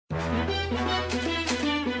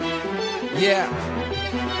Yeah.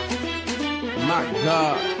 My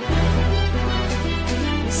God.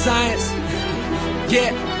 Science.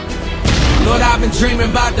 Yeah. Lord, I've been dreaming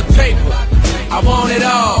about the paper. I want it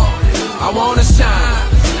all. I wanna shine.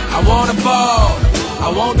 I wanna ball. I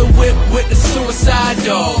want the whip with the suicide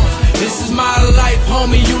doors. This is my life,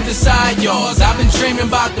 homie, you decide yours. I've been dreaming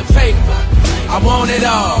about the paper. I want it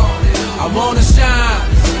all. I wanna shine.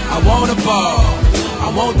 I wanna ball. I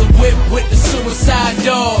want the whip with the suicide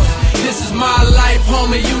doors. This is my life,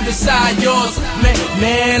 homie, you decide yours.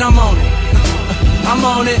 Man, I'm on it. I'm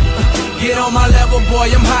on it. Get on my level, boy,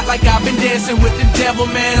 I'm hot like I've been dancing with the devil,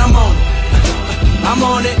 man, I'm on it. I'm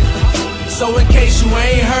on it. So in case you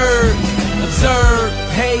ain't heard, observe,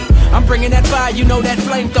 hey, I'm bringing that fire, you know that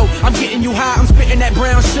flame though. I'm getting you high, I'm spitting that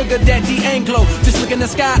brown sugar, that D'Anglo. Just look in the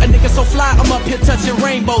sky, a nigga so fly, I'm up here touching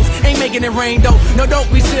rainbows. Ain't making it rain though, no don't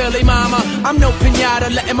be silly mama. I'm no pinata,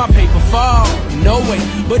 letting my paper fall. No way,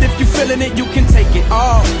 but if you feeling it, you can take it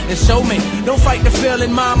all and show me. Don't fight the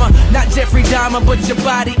feeling, mama. Not Jeffrey Dahmer, but your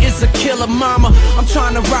body is a killer, mama. I'm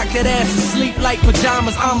trying to rock that ass and sleep like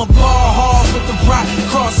pajamas. I'm a ball hog with the rock,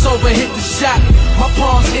 crossover, hit the shot. My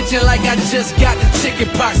palms itching like I just got the chicken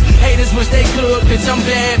pox. Haters wish they could, bitch, I'm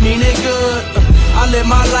bad, meaning good. I live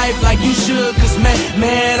my life like you should, cause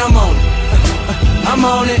man, I'm on it. I'm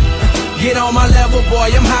on it. Get on my level, boy,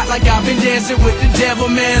 I'm hot like I've been dancing with the devil,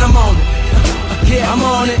 man, I'm on it. Yeah, I'm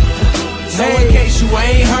on it. So in case you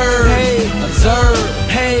ain't heard, observe,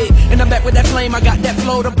 hey. And I'm back with that flame, I got that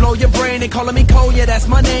flow to blow your brain. They calling me Cole, yeah, that's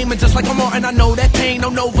my name. And just like I'm Martin, I know that pain. No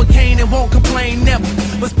Novocaine and won't complain, never.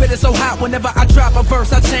 But spit it so hot, whenever I drop a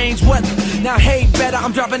verse, I change weather. Now hate better,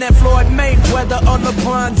 I'm dropping that Floyd Mayweather or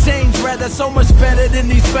LeBron James, rather. So much better than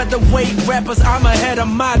these featherweight rappers. I'm ahead of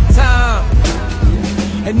my time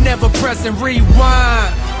and never pressing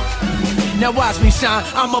rewind. Now watch me shine,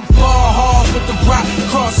 I'm a ball hog with the rock,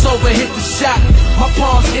 crossover, hit the shot. My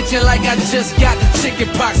palms itching like I just got the chicken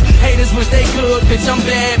pox. Haters wish they could, bitch, I'm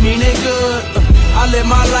bad, meaning good. I live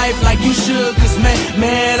my life like you should, cause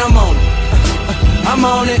man, I'm on it. I'm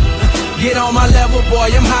on it. Get on my level, boy,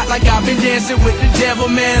 I'm hot like I've been dancing with the devil,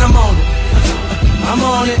 man, I'm on it. I'm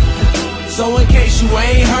on it. So in case you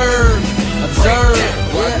ain't heard, observe.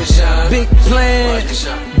 Watch me shine. Big plan,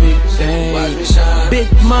 big thing, Watch me shine. big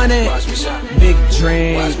money, Watch me shine. big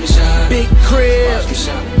dream, Watch me shine. big crib, Watch me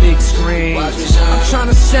shine. big screen. Watch me shine. I'm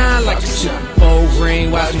tryna shine like Watch a me shine. Super Bowl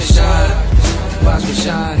ring. Watch me shine, watch me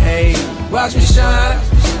shine, hey. Watch me shine,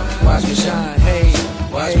 watch me shine, hey.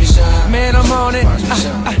 Watch me shine. Man, I'm on it. Watch me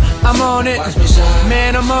shine. I'm on it. Watch me shine.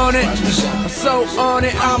 Man, I'm on it. Watch me shine. I'm so on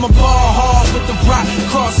it. I'm a ball hog with the rock,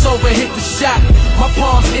 crossover, hit the shot. My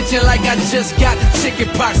palms itching like I just got the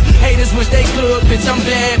chicken pox. Haters wish they could, bitch, I'm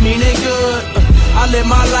bad, meaning good. I live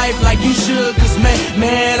my life like you should, cause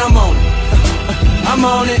man, I'm on it. I'm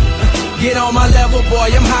on it. Get on my level,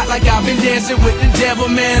 boy, I'm hot like I've been dancing with the devil,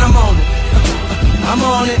 man, I'm on it. I'm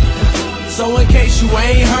on it. So in case you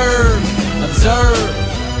ain't heard, observe.